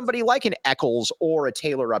 Maybe somebody like an Eccles or a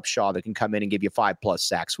Taylor Upshaw that can come in and give you 5+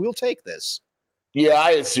 sacks. We'll take this. Yeah, I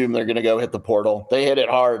assume they're going to go hit the portal. They hit it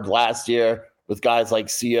hard last year with guys like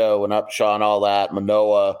CO and Upshaw and all that,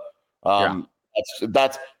 Manoa.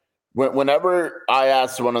 That's whenever I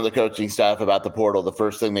ask one of the coaching staff about the portal, the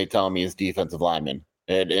first thing they tell me is defensive linemen.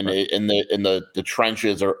 And the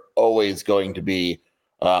trenches are always going to be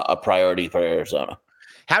a priority for Arizona.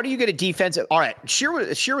 How do you get a defensive? All right, Scheer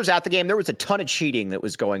was at the game. There was a ton of cheating that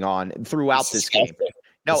was going on throughout this game.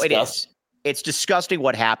 No, it is. It's disgusting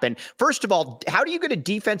what happened. First of all, how do you get a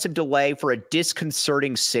defensive delay for a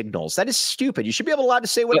disconcerting signals? That is stupid. You should be allowed to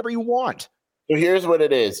say whatever you want. So here's what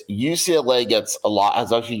it is. UCLA gets a lot.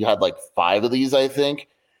 Has actually had like 5 of these, I think.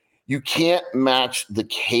 You can't match the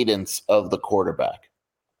cadence of the quarterback.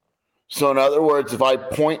 So in other words, if I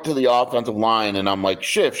point to the offensive line and I'm like,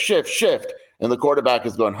 shift, shift, shift, and the quarterback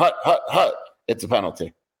is going, hut, hut, hut, it's a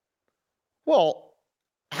penalty. Well,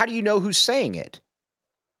 how do you know who's saying it?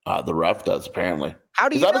 The ref does, apparently. How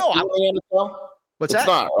do you know? What's that? It's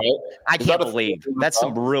not, right? I can't believe. That's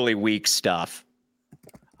some really weak stuff.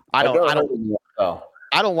 I don't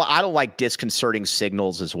like disconcerting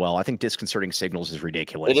signals as well. I think disconcerting signals is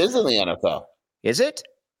ridiculous. It is in the NFL. Is it?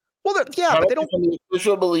 Well, yeah, but they don't. The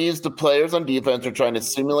official believes the players on defense are trying to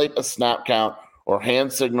simulate a snap count or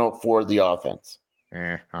hand signal for the offense.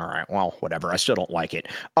 All right. Well, whatever. I still don't like it.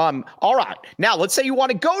 All right. Now, let's say you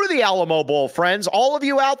want to go to the Alamo Bowl, friends. All of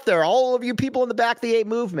you out there, all of you people in the Back the 8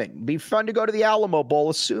 movement, it'd be fun to go to the Alamo Bowl,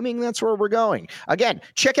 assuming that's where we're going. Again,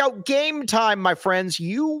 check out Game Time, my friends.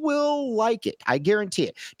 You will like it. I guarantee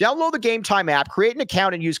it. Download the Game Time app, create an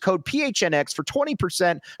account, and use code PHNX for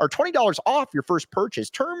 20% or $20 off your first purchase.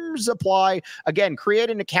 Terms apply. Again, create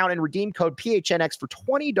an account and redeem code PHNX for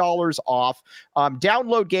 $20 off.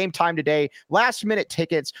 Download Game Time today. Last minute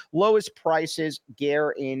tickets, lowest prices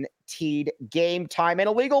guaranteed. Game Time and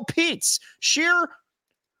Illegal Pete's. Scheer,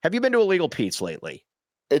 have you been to Illegal Pete's lately?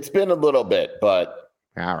 It's been a little bit, but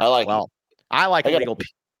all right. I like Illegal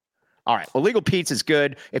Pete's. All right. Illegal Pete's is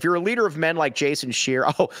good. If you're a leader of men like Jason Scheer,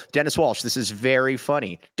 Dennis Walsh, this is very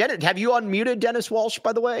funny. Dennis, have you unmuted Dennis Walsh,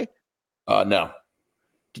 by the way? No.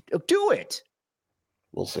 Do it.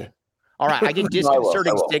 We'll see. All right, I get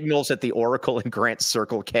disconcerting signals at the Oracle and Grant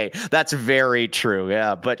Circle K. That's very true,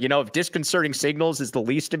 yeah. But, if disconcerting signals is the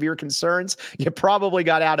least of your concerns, you probably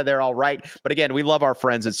got out of there all right. But again, we love our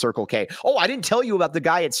friends at Circle K. Oh, I didn't tell you about the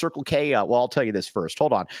guy at Circle K. Well, I'll tell you this first.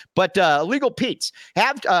 Hold on. But Illegal Pete's.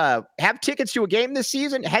 Have tickets to a game this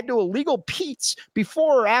season? Head to Illegal Pete's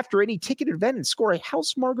before or after any ticketed event and score a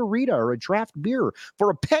house margarita or a draft beer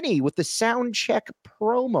for a penny with the Sound Check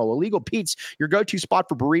promo. Illegal Pete's, your go-to spot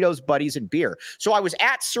for burritos, buddies, and beer. So I was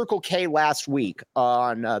at Circle K last week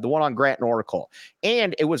on the one on Grant and Oracle,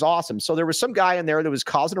 and it was awesome. So there was some guy in there that was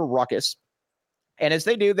causing a ruckus, and as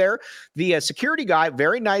they do there, the security guy,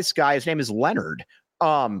 very nice guy, his name is Leonard.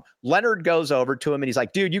 Leonard goes over to him and he's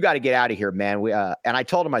like, dude, you got to get out of here, man. And I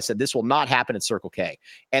told him, I said, this will not happen at Circle K.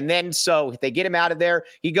 And then, so they get him out of there.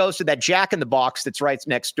 He goes to that Jack in the Box that's right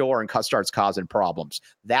next door and starts causing problems.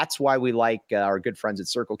 That's why we like our good friends at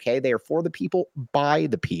Circle K. They are for the people, by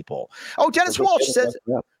the people. Oh, Dennis Walsh says,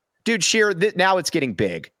 dude, Scheer, now it's getting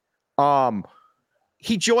big.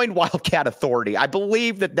 He joined Wildcat Authority. I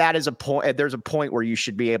believe that is a point. There's a point where you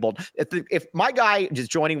should be able. If my guy is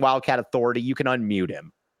joining Wildcat Authority, you can unmute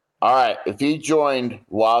him. All right. If he joined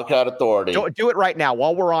Wildcat Authority, do it right now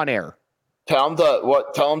while we're on air. Tell him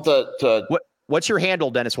to. What's your handle,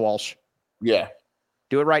 Dennis Walsh? Yeah.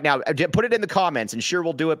 Do it right now. Put it in the comments, and Scheer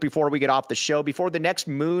will do it before we get off the show, before the next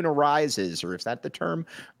moon arises, or is that the term?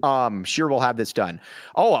 Scheer will have this done.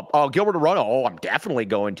 Gilbert Arona. Oh, I'm definitely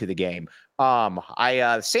going to the game. San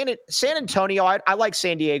Antonio, I like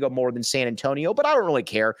San Diego more than San Antonio, but I don't really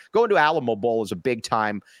care. Going to Alamo Bowl is a big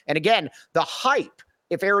time. And again, the hype,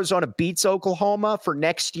 if Arizona beats Oklahoma for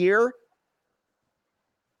next year,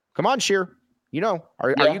 come on, Scheer. Are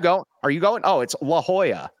you going? Are you going? Oh, it's La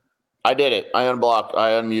Jolla. I did it. I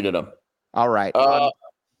unmuted him. All right.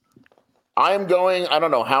 I am going. I don't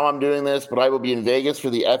know how I'm doing this, but I will be in Vegas for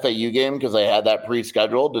the FAU game because I had that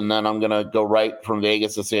pre-scheduled, and then I'm gonna go right from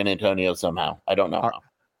Vegas to San Antonio somehow. I don't know how.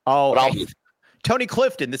 Oh, hey, Tony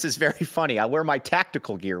Clifton, this is very funny. I wear my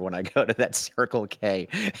tactical gear when I go to that Circle K.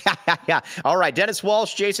 Yeah. All right, Dennis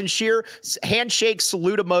Walsh, Jason Shear, handshake,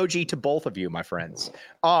 salute emoji to both of you, my friends.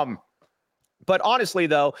 But honestly,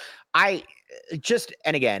 though, it's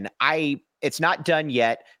not done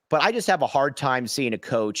yet. But I just have a hard time seeing a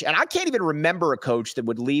coach, and I can't even remember a coach that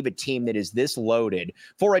would leave a team that is this loaded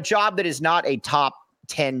for a job that is not a top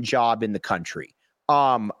 10 job in the country.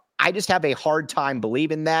 I just have a hard time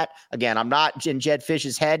believing that. Again, I'm not in Jedd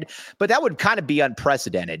Fisch's head, but that would kind of be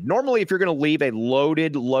unprecedented. Normally, if you're going to leave a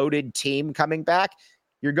loaded team coming back,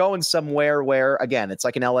 you're going somewhere where, again, it's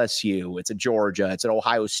like an LSU, it's a Georgia, it's an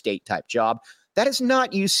Ohio State type job. That is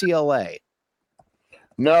not UCLA.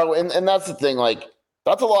 No, and that's the thing, like,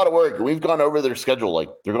 that's a lot of work. We've gone over their schedule. Like,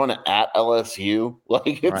 they're going to at LSU.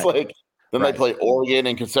 Like, it's like, then they play Oregon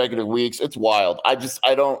in consecutive weeks. It's wild. I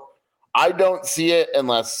don't see it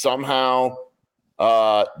unless somehow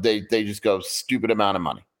they just go stupid amount of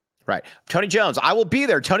money. Right. Tony Jones, I will be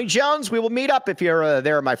there. Tony Jones, we will meet up if you're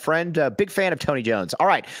there, my friend. Big fan of Tony Jones. All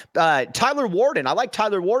right. Tyler Warden. I like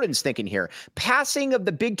Tyler Warden's thinking here. Passing of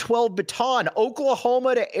the Big 12 baton,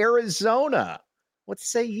 Oklahoma to Arizona. What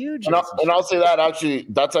say you, Jason? And I'll say that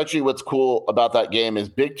that's actually what's cool about that game is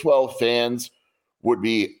Big 12 fans would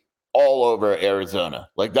be all over Arizona.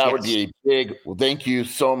 Like that would be a big, thank you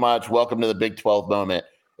so much. Welcome to the Big 12 moment.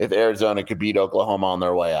 If Arizona could beat Oklahoma on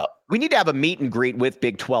their way out. We need to have a meet and greet with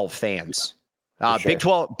Big 12 fans.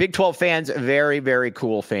 Sure. Big 12 fans, very, very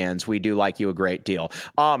cool fans. We do like you a great deal.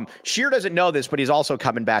 Shear doesn't know this, but he's also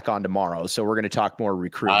coming back on tomorrow. So we're going to talk more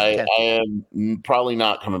recruiting. I am probably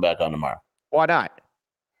not coming back on tomorrow. Why not?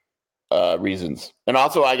 Reasons. And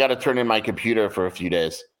also I got to turn in my computer for a few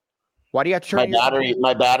days. Why do you have to turn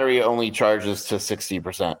my battery only charges to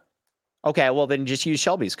 60%. Okay, well then just use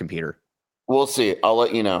Shelby's computer. We'll see. I'll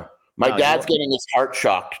let you know. My dad's getting his heart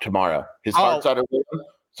shocked tomorrow. His heart's out of rhythm,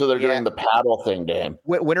 so they're doing the paddle thing to him.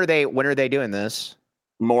 When are they doing this?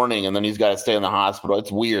 Morning, and then he's got to stay in the hospital.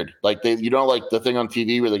 It's weird. Like like the thing on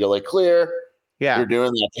TV where they go like clear. Yeah, they're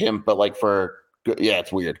doing that to him, but like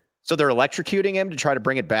it's weird. So they're electrocuting him to try to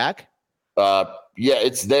bring it back. Yeah,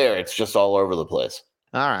 it's there. It's just all over the place.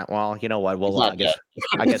 All right. Well, you know what?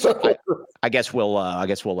 I guess we'll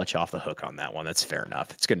let you off the hook on that one. That's fair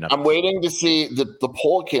enough. It's good enough. I'm waiting to see the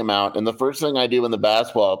poll came out, and the first thing I do when the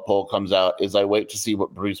basketball poll comes out is I wait to see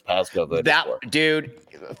what Bruce Pascoe voted for. Dude,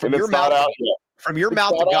 from your mouth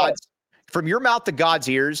to God's. From your mouth to God's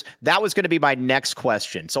ears, that was going to be my next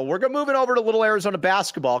question. So we're going to move it over to little Arizona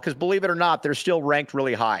basketball because believe it or not, they're still ranked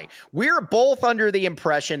really high. We're both under the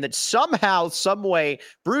impression that somehow, some way,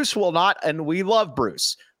 Bruce will not, and we love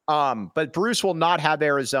Bruce, but Bruce will not have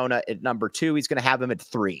Arizona at number 2. He's going to have them at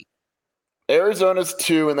 3. Arizona's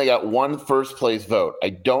 2, and they got 1 first place vote.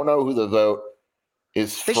 I don't know who the vote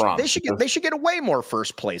is from. They should get way more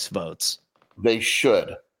first place votes. They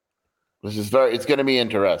should. It's going to be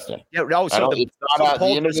interesting. Yeah, no, the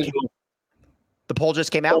poll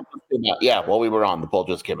just came out? Yeah, while we were on, the poll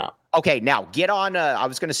just came out. Okay, now get on. I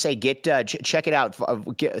was going to say, check it out.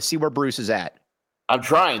 See where Bruce is at. I'm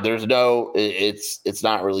trying. It's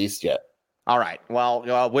not released yet. All right. Well,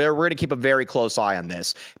 we're going to keep a very close eye on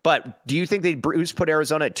this. But do you think that Bruce put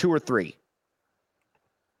Arizona at 2 or 3?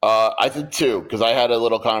 I think 2 because I had a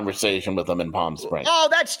little conversation with him in Palm Springs. Oh,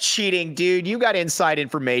 that's cheating, dude. You got inside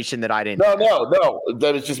information that I didn't. No.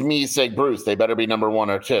 That was just me saying, Bruce, they better be number 1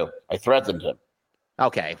 or 2. I threatened him.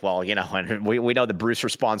 Okay, well, we know that Bruce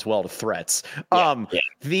responds well to threats. But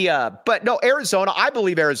no, Arizona, I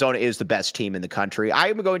believe Arizona is the best team in the country. I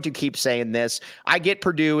am going to keep saying this. I get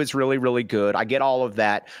Purdue is really, really good. I get all of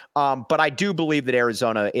that. But I do believe that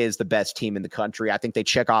Arizona is the best team in the country. I think they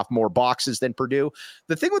check off more boxes than Purdue.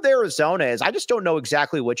 The thing with Arizona is I just don't know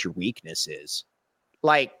exactly what your weakness is.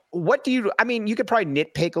 Like, you could probably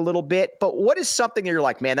nitpick a little bit, but what is something that you're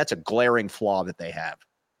like, man, that's a glaring flaw that they have?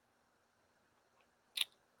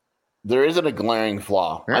 There isn't a glaring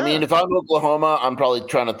flaw. Yeah. I mean, if I'm Oklahoma, I'm probably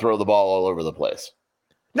trying to throw the ball all over the place.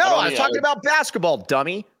 No, I was talking about basketball,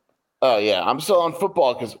 dummy. Oh, yeah. I'm still on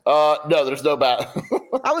football because, no, there's no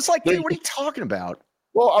I was like, dude, what are you talking about?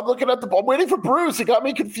 Well, I'm looking at I'm waiting for Bruce. It got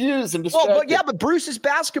me confused and distracted. Well, but Bruce is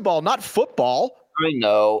basketball, not football. I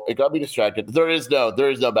know. It got me distracted. There is no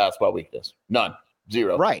basketball weakness. None.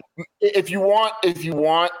 0. Right. If you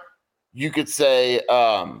want, you could say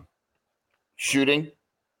shooting.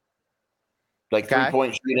 Like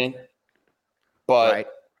 3-point shooting.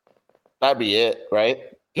 but that'd be it, right?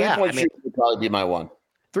 Yeah, Three-point shooting would probably be my one.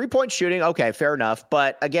 3-point shooting, okay, fair enough.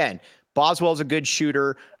 But again, Boswell's a good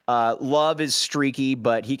shooter. Love is streaky,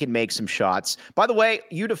 but he can make some shots. By the way,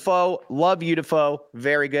 Udefoe, love Udefoe,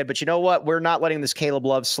 very good. But you know what? We're not letting this Caleb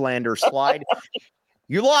Love slander slide.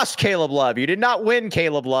 You lost Caleb Love. You did not win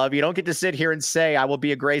Caleb Love. You don't get to sit here and say, I will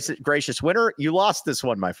be a gracious winner. You lost this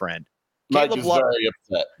one, my friend. Mike is very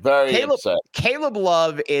upset. Very upset. Caleb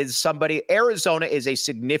Love is somebody. Arizona is a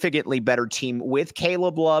significantly better team with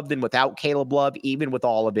Caleb Love than without Caleb Love, even with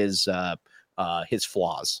all of his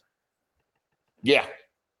flaws. Yeah,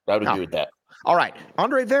 I would agree with that. All right,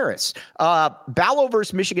 Andre Veras. Ballo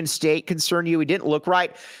versus Michigan State concern you? He didn't look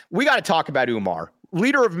right. We got to talk about Umar.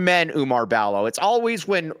 Leader of men, Umar Ballo. It's always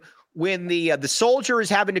when the soldier is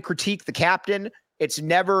having to critique the captain, it's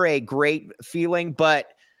never a great feeling,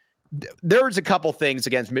 but there's a couple things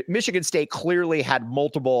against Michigan State. Clearly had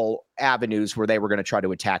multiple avenues where they were going to try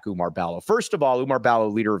to attack Umar Ballo. First of all, Umar Ballo,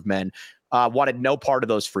 leader of men, wanted no part of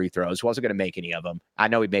those free throws, wasn't going to make any of them. I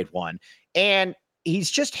know he made one. And he's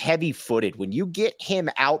just heavy-footed. When you get him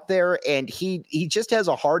out there and he just has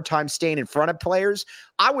a hard time staying in front of players,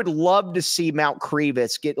 I would love to see Mount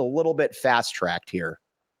Crevis get a little bit fast-tracked here.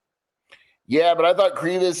 Yeah, but I thought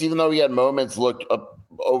Crevis, even though he had moments, looked up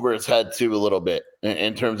over his head too a little bit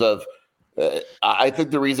in terms of I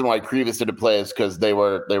think the reason why Crevis didn't play is because they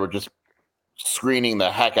were just screening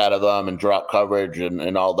the heck out of them and drop coverage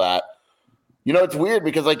and all that. You know, it's weird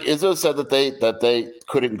because like Izzo said that they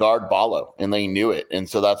couldn't guard Ballo and they knew it. And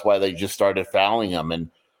so that's why they just started fouling him.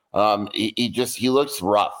 And he looks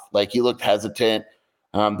rough. Like he looked hesitant.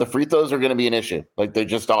 The free throws are going to be an issue. Like they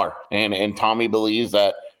just are. And Tommy believes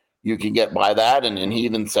that you can get by that. And he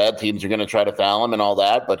even said teams are going to try to foul him and all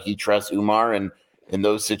that, but he trusts Umar in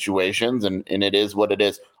those situations. And it is what it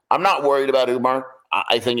is. I'm not worried about Umar.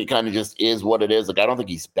 I think it kind of just is what it is. Like, I don't think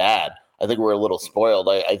he's bad. I think we're a little spoiled.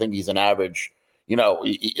 I think he's an average,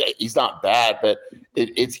 he's not bad, but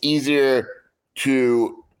it's easier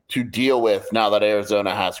to deal with now that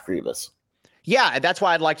Arizona has Crevis. Yeah, that's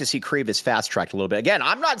why I'd like to see Crevis fast-tracked a little bit. Again,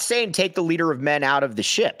 I'm not saying take the leader of men out of the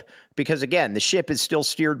ship because, again, the ship is still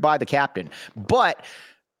steered by the captain. But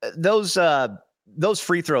those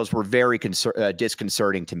free throws were very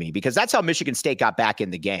disconcerting to me because that's how Michigan State got back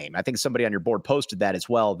in the game. I think somebody on your board posted that as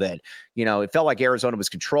well, that, it felt like Arizona was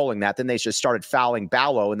controlling that. Then they just started fouling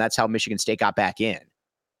Ballo, and that's how Michigan State got back in.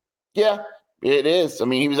 Yeah, it is. I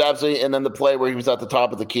mean, he was absolutely – and then the play where he was at the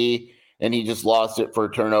top of the key and he just lost it for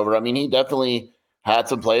a turnover. I mean, he definitely had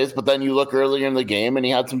some plays, but then you look earlier in the game and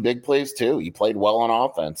he had some big plays too. He played well on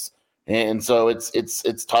offense. And so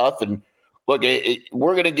it's tough. And look,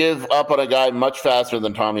 we're going to give up on a guy much faster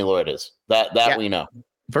than Tommy Lloyd is. That we know.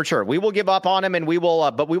 For sure. We will give up on him and we will,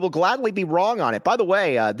 but we will gladly be wrong on it. By the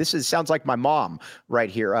way, sounds like my mom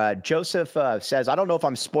right here. Joseph says, I don't know if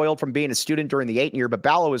I'm spoiled from being a student during the Ayton year, but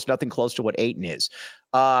Ballo is nothing close to what Ayton is.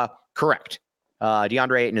 Correct.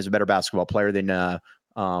 DeAndre Ayton is a better basketball player than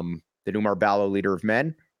Umar Ballo, leader of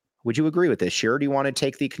men. Would you agree with this, Shearer? Do you want to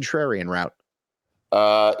take the contrarian route?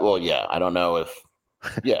 Well, yeah, I don't know if,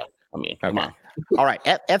 yeah, I mean, come on. All right.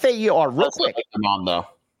 FAU real quick. Like your mom, though.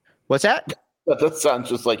 What's that? That sounds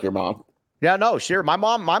just like your mom. Yeah, no, sure. My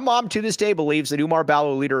mom to this day believes that Umar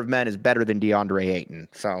Ballo, leader of men, is better than DeAndre Ayton.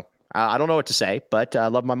 So I don't know what to say, but I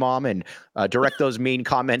love my mom and direct those mean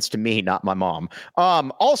comments to me, not my mom.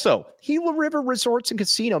 Also, Gila River Resorts and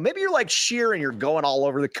Casino. Maybe you're like Sheer and you're going all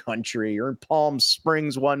over the country. You're in Palm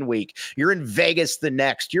Springs one week. You're in Vegas the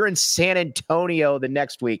next. You're in San Antonio the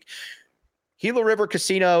next week. Gila River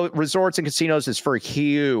Casino Resorts and Casinos is for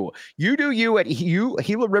you. You do you at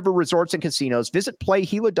Gila River Resorts and Casinos. Visit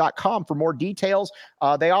playGila.com for more details.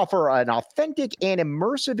 They offer an authentic and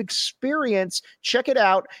immersive experience. Check it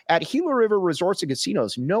out at Gila River Resorts and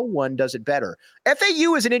Casinos. No one does it better.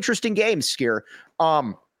 FAU is an interesting game, Skier.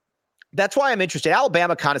 That's why I'm interested.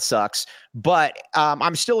 Alabama kind of sucks, but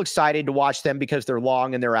I'm still excited to watch them because they're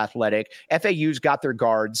long and they're athletic. FAU's got their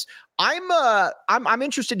guards. I'm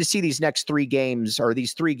interested to see these next three games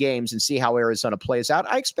and see how Arizona plays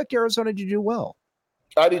out. I expect Arizona to do well.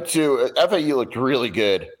 I do too. FAU looked really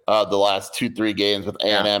good the last 2-3 games with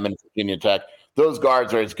A&M and Virginia Tech. Those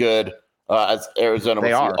guards are as good as Arizona will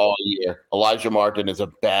see all year. Elijah Martin is a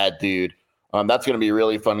bad dude. That's going to be a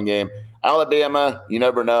really fun game. Alabama, you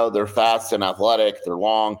never know. They're fast and athletic. They're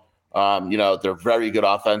long. They're very good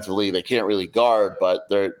offensively. They can't really guard, but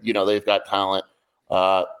they've got talent.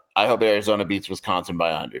 I hope Arizona beats Wisconsin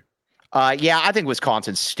by 100. Yeah, I think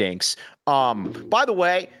Wisconsin stinks. By the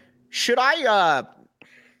way, should I?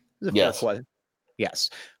 Yes. Yes.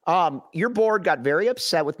 Your board got very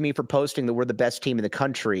upset with me for posting that we're the best team in the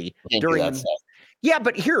country Yeah,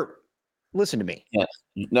 but here, listen to me. Yes.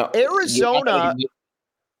 No, Arizona,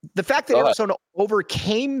 the fact that Go ahead. Arizona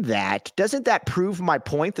overcame that, doesn't that prove my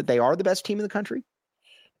point that they are the best team in the country?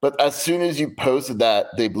 But as soon as you posted that,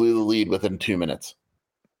 they blew the lead within 2 minutes.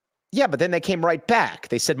 Yeah, but then they came right back.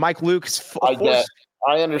 They said Mike Luke's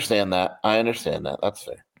I understand that. That's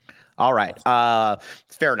fair. All right.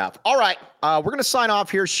 Fair enough. All right. We're going to sign off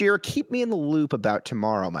here, Sheer. Keep me in the loop about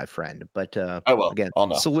tomorrow, my friend. But I will. Again, I'll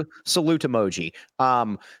know. salute emoji.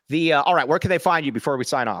 All right. Where can they find you before we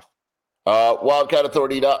sign off?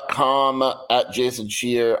 WildcatAuthority.com, at Jason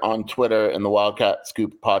Shear on Twitter, and the Wildcat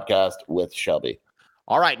Scoop podcast with Shelby.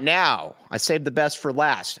 All right, now I saved the best for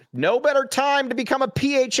last. No better time to become a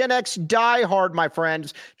PHNX diehard, my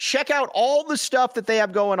friends. Check out all the stuff that they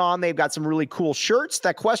have going on. They've got some really cool shirts.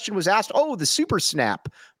 That question was asked. Oh, the Super Snap.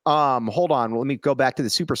 Hold on. Let me go back to the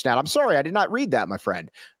Super Snap. I'm sorry, I did not read that, my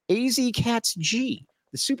friend. AZ Cats G,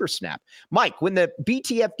 the Super Snap. Mike, when the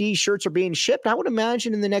BTFD shirts are being shipped, I would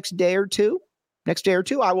imagine in the next day or two,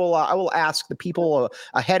 I will ask the people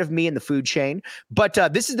ahead of me in the food chain. But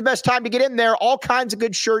this is the best time to get in there. All kinds of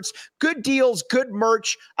good shirts, good deals, good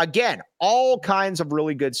merch. Again, all kinds of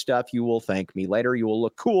really good stuff. You will thank me later. You will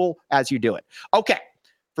look cool as you do it. Okay.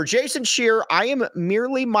 For Jason Shear, I am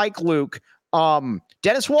merely Mike Luke.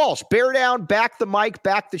 Dennis Walsh, bear down, back the mic,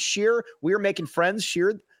 back the Shear. We are making friends,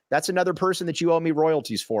 Shear. That's another person that you owe me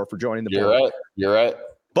royalties for joining the board. You're right.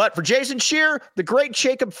 But for Jason Shear, the great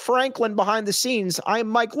Jacob Franklin behind the scenes, I'm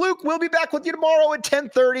Mike Luke. We'll be back with you tomorrow at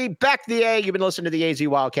 10:30. Back to the A. You've been listening to the AZ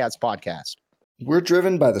Wildcats podcast. We're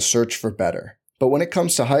driven by the search for better. But when it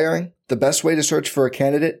comes to hiring, the best way to search for a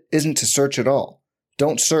candidate isn't to search at all.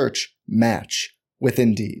 Don't search, match with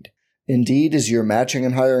Indeed. Indeed is your matching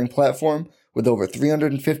and hiring platform with over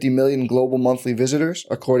 350 million global monthly visitors,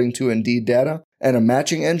 according to Indeed data, and a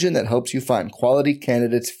matching engine that helps you find quality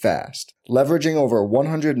candidates fast. Leveraging over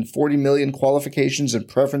 140 million qualifications and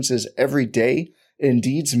preferences every day,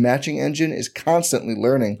 Indeed's matching engine is constantly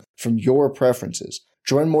learning from your preferences.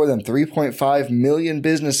 Join more than 3.5 million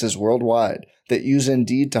businesses worldwide that use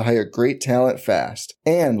Indeed to hire great talent fast.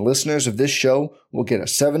 And listeners of this show will get a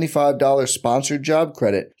 $75 sponsored job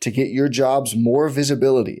credit to get your jobs more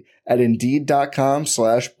visibility at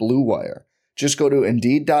Indeed.com/Blue Wire. Just go to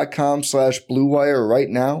Indeed.com/Blue Wire right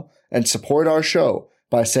now and support our show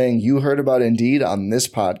by saying you heard about Indeed on this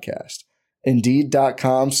podcast.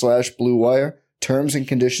 Indeed.com/Blue Wire. Terms and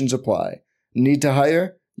conditions apply. Need to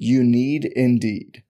hire? You need Indeed.